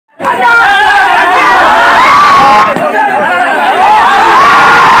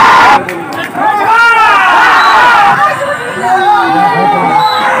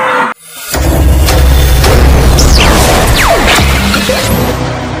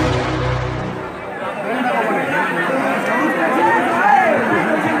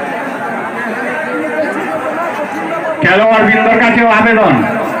খেলোয়াড় বৃন্দর কাছেও আবেদন,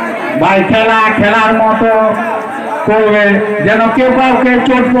 ভাই খেলা খেলার মতো করবে, যেন কেউ কাউকে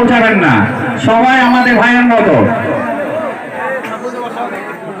চোট পৌঁছাবেন না, সবাই আমাদের ভাইয়ের মতো।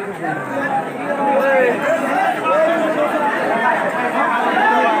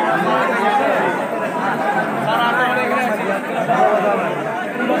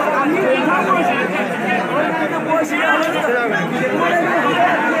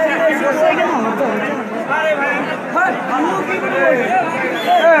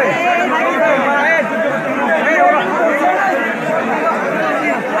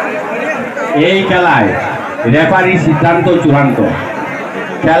 এই খেলায় রেফারির সিদ্ধান্ত চূড়ান্ত।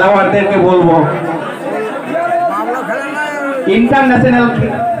 খেলোয়াড়দেরকে বলবো, ইন্টারন্যাশনাল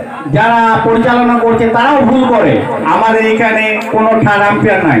যারা পরিচালনা করছে তারাও ভুল করে, আমাদের এখানে কোনো থার্ড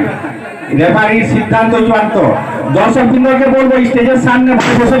আম্পায়ার নাই, রেফারির সিদ্ধান্ত চূড়ান্ত। দর্শকবৃন্দকে বলবো স্টেজের সামনে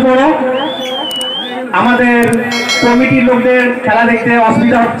বসে পড়ো, আমাদের কমিটির লোকদের খেলা দেখতে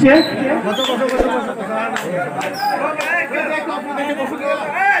অসুবিধা হচ্ছে।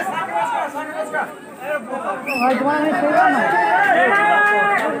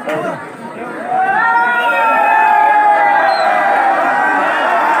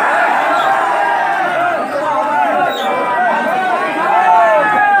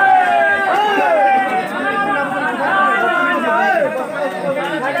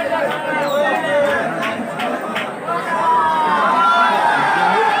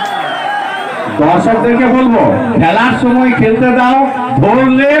 দর্শকদেরকে বলবো খেলার সময় খেলতে দাও,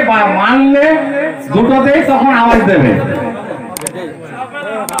 ধরলে বা মারলে দুটোতেই তখন আওয়াজ দেবে।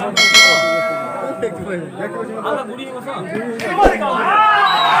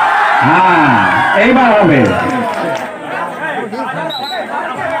 হ্যাঁ, এইবার হবে।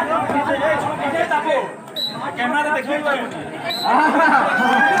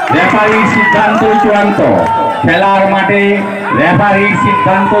 রেফারির সিদ্ধান্ত চূড়ান্ত, খেলার মাঠে রেফারির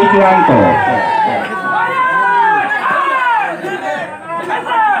সিদ্ধান্ত চূড়ান্ত।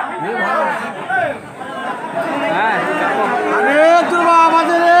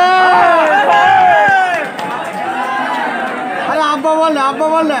 আব্বা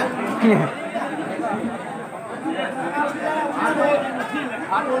বললে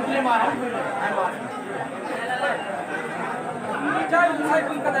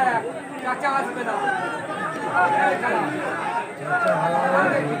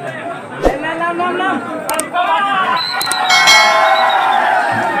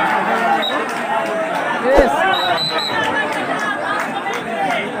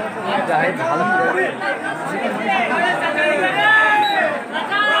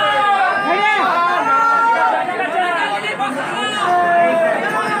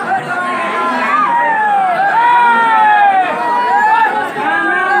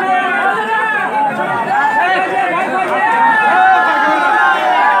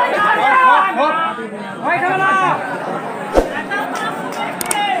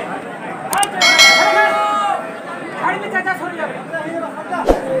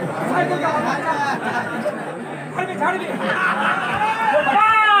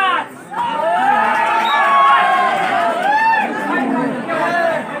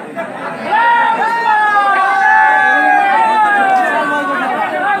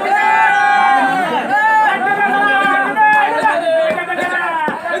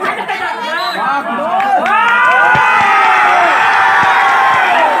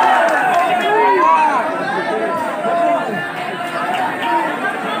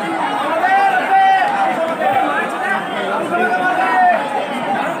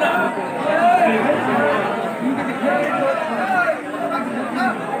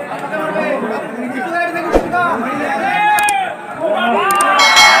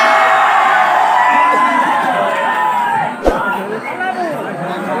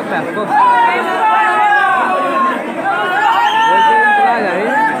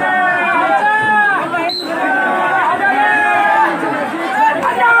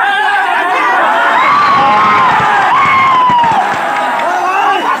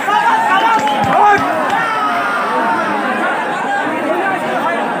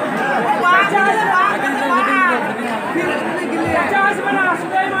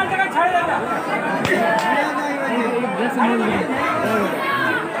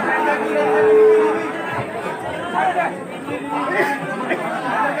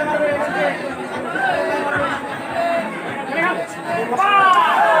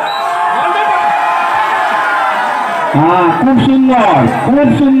हाँ खूब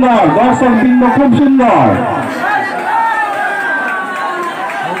सुंदर दर्शक बिंदु खूब सुंदर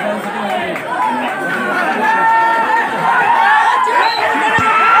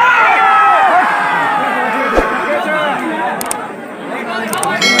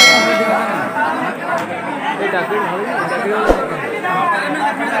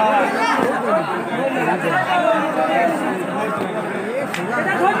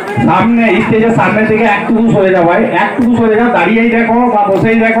সামনে স্টেজের সামনে থেকে একটু সরে যাও ভাই, একটু সরে যাও, দাঁড়িয়েই দেখো বা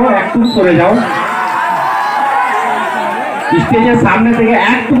বসেই দেখো, একটু সরে যাও। স্টেজের সামনে থেকে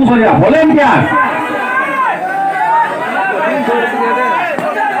একটু সরে যাও, ভলেন্টিয়ার।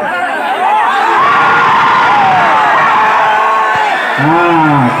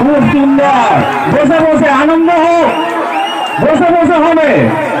 খুব সুন্দর, বসে বসে আনন্দ হোক, বসে বসে হবে।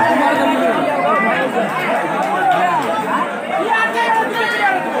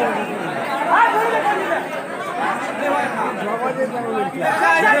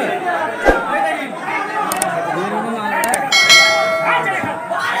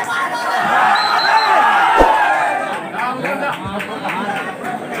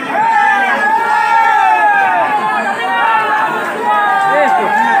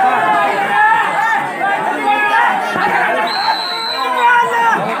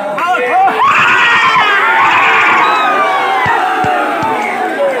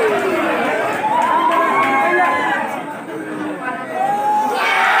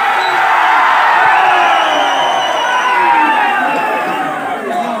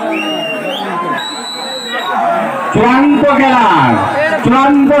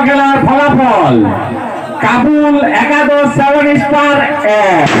 চূড়ান্ত খেলার ফলাফল কাবুল 11, 7 স্টার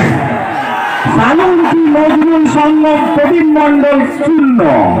 1, সালুনকি নজরুল সংঘ প্রদীপ মন্ডল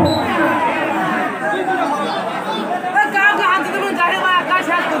 0।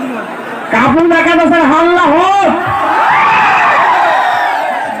 কাবুল 11 হাল্লা হোক।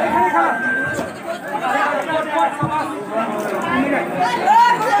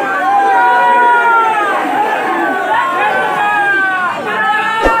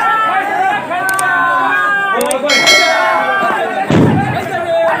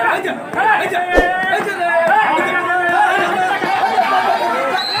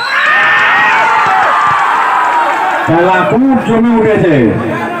 খেলা খুব জমে উঠেছে।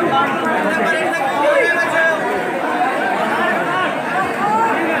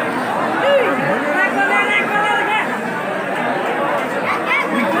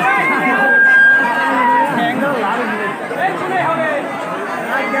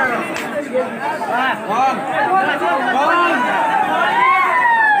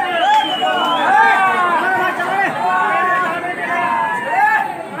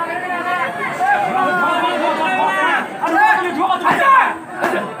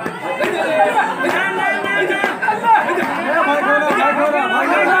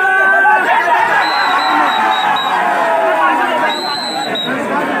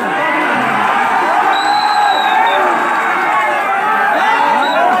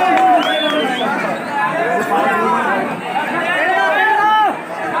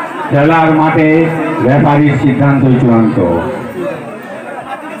 খেলার মাঠে রেফারির সিদ্ধান্ত চূড়ান্ত।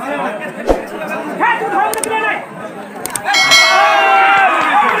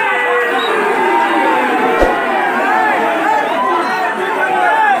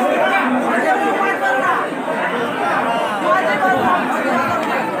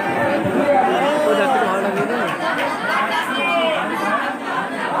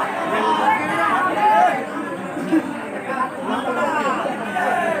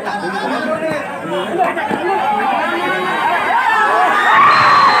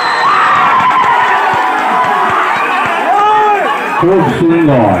 খুব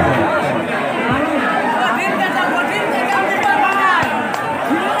সুন্দর।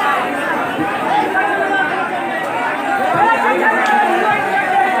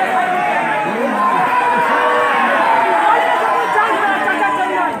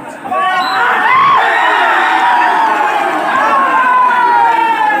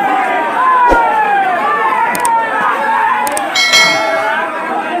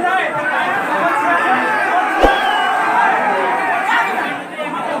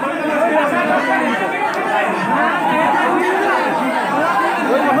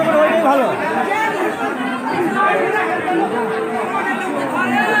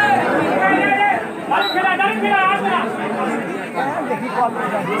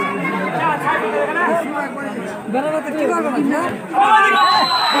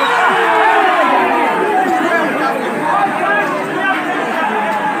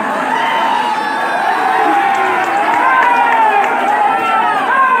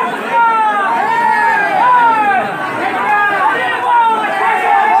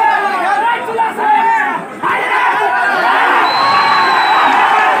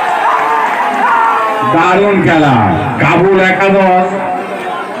 দারুণ খেলা, কাবুল 11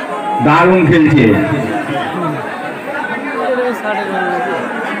 দারুণ খেলছে।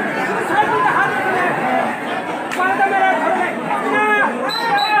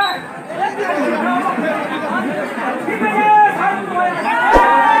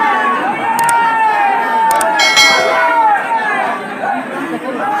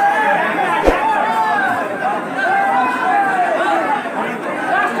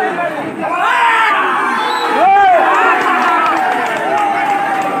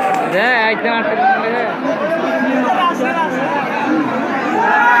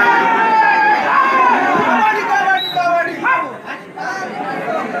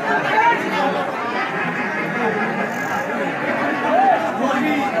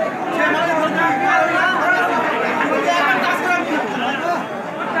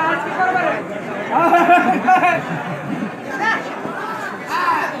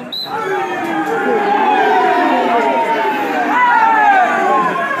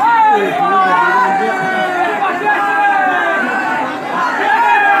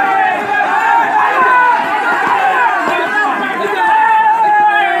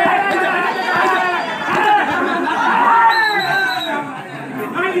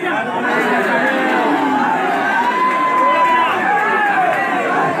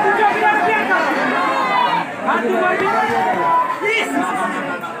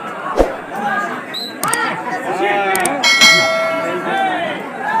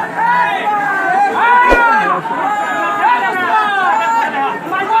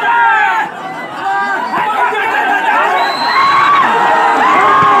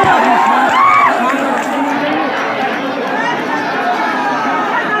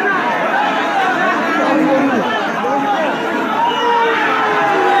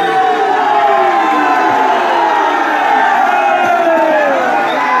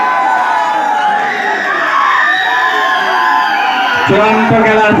 চূড়ান্ত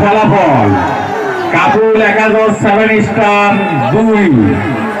খেলার ফলাফল কাবুল 11 7 স্টার 2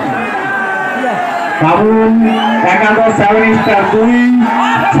 কাবুল 11 7 স্টার 2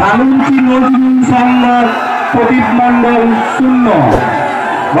 সালুন্তি নজরুল সংঘ প্রদীপ মন্ডল 0।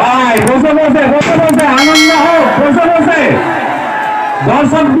 ভাই বসে বসে আনন্দ হোক, বসে বসে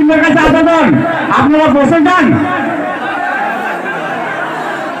দর্শক বৃন্দের কাছে আবেদন আপনারা বসে যান।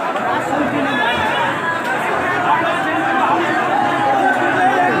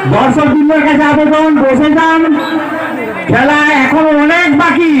 দর্শক বৃন্দের কাছে আবেদন বসে যান, খেলা এখন অনেক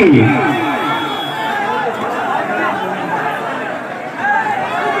বাকি।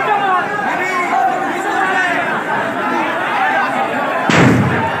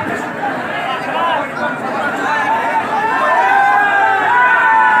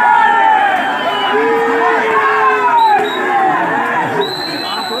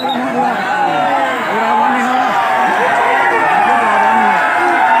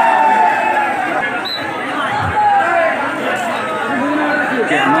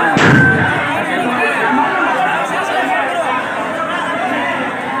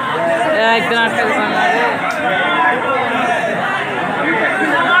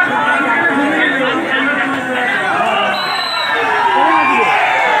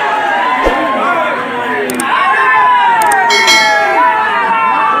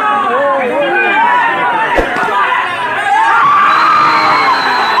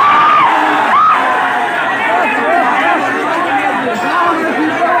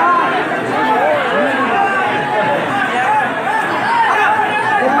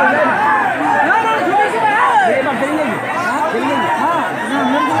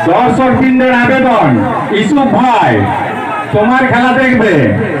 দর্শক বৃন্দের আবেদন, ইসুফ ভাই তোমার খেলা দেখবে।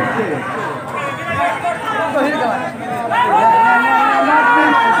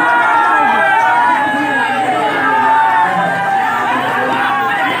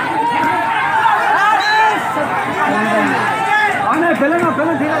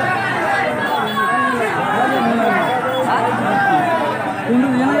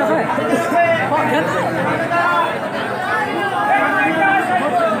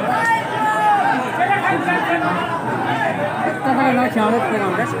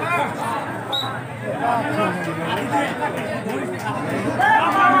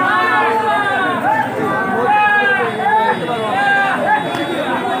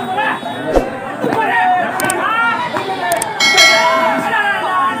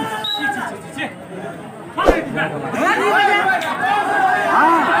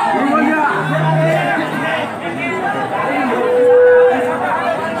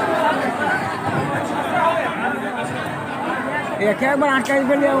 একবার আটকাই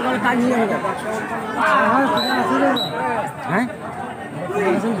ফেলে ওখানে কাজ নিয়ে হবে হ্যাঁ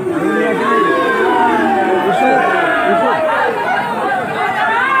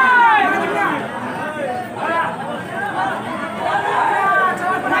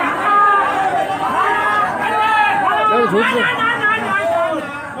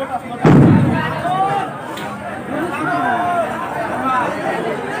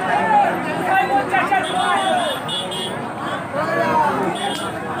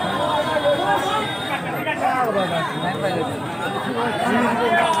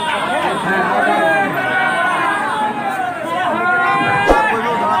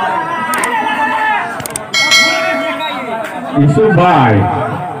ইসু ভাই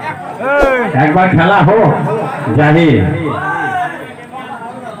একবার খেলা হোক জাহির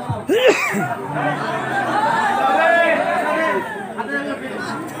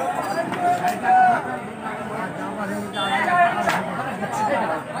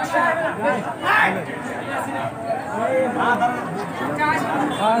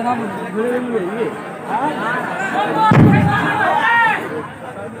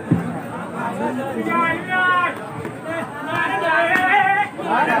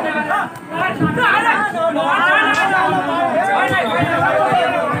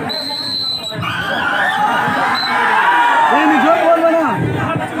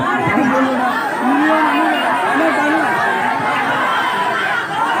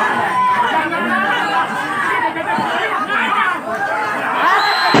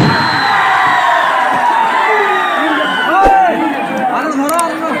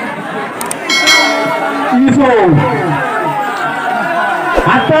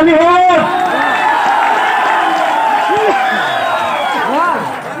হাততালি হোক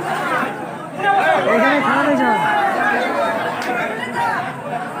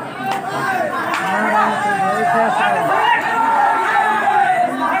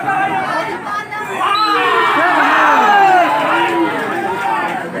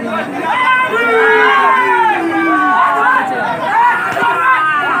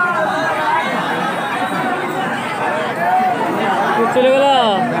চলে গেল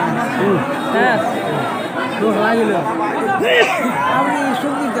হ্যাঁ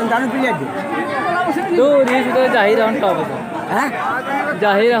তো জাহির এখন টপ হ্যাঁ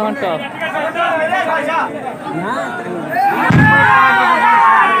জাহির এখন টপ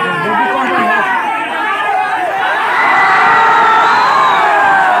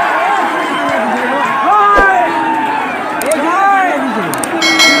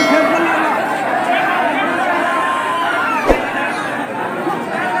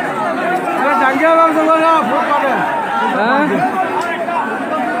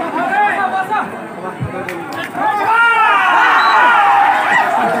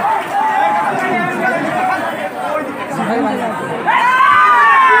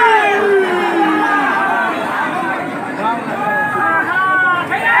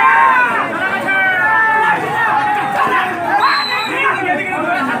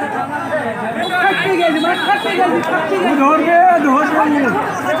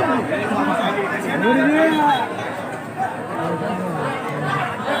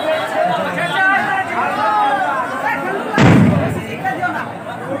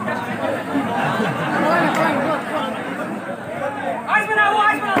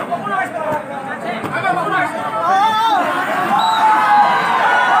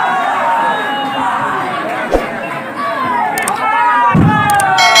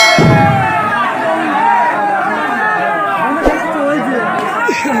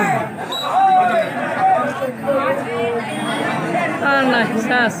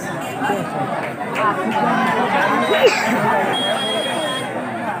শেষ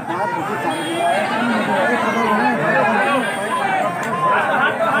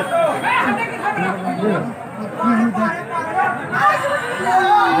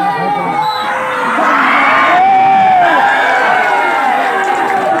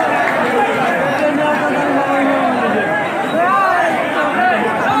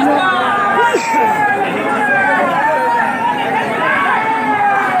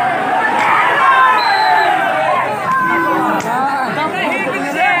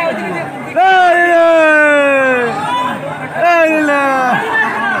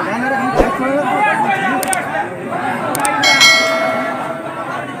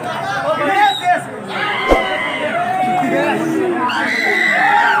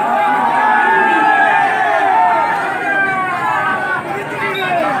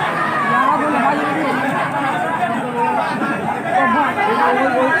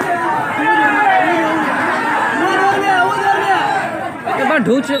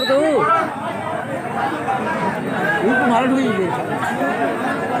ঢুকছে তো ভালো ঢুকে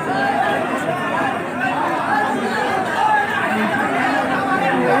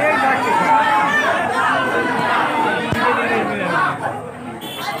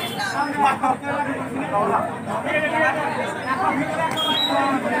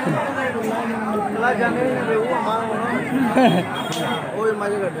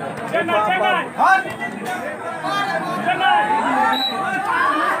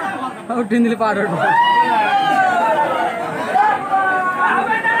টিন দিলে পার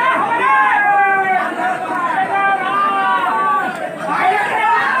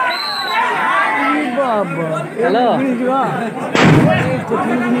হ্যালো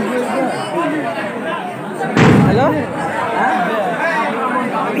হ্যালো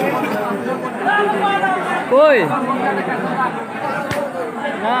কই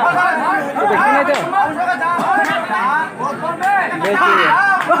না দেখি নাই তো দেখি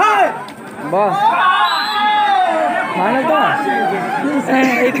বাহ মানে তো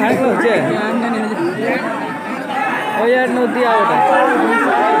এই খানে হচ্ছে ওই আর নদী আওটা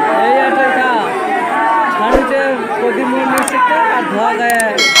এই আরটা এটা খানুতে প্রতিমূল নিশ্চিত আর ধোয়া গায়ে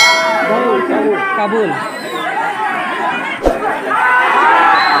কাবুল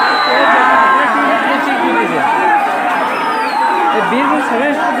বীরভূম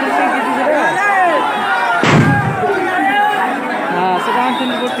সবাই হ্যাঁ সেটা আমি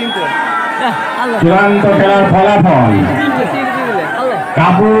তিনটে চূড়ান্ত খেলার ফলাফল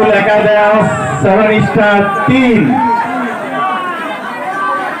কাবুল একাদশ 7 স্টার 3,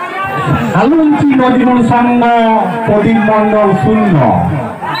 হালুঞ্চি নজরুল সংঘ প্রদীপ মন্ডল 0।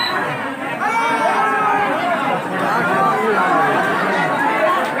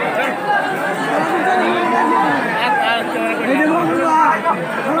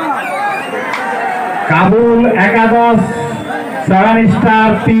 কাবুল একাদশ 7 স্টার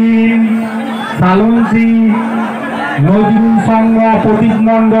 3, সালুঞ্চি নজরুল সংঘ প্রদীপ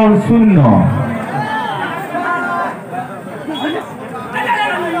মন্ডল 0।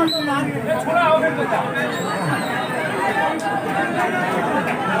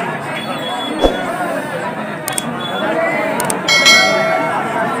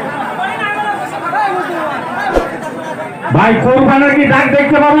 ভাই কোরবানের কি ডাক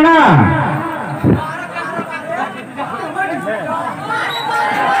দেখতে পাবো না?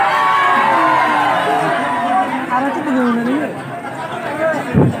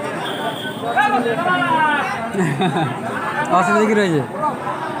 অসুবিধা কি রয়েছে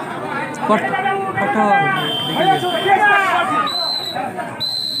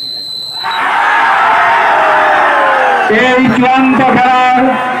এই চূড়ান্ত খেলার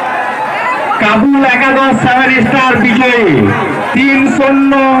কাবুল একাদশ 7 স্টার বিজয়ী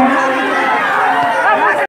 3-0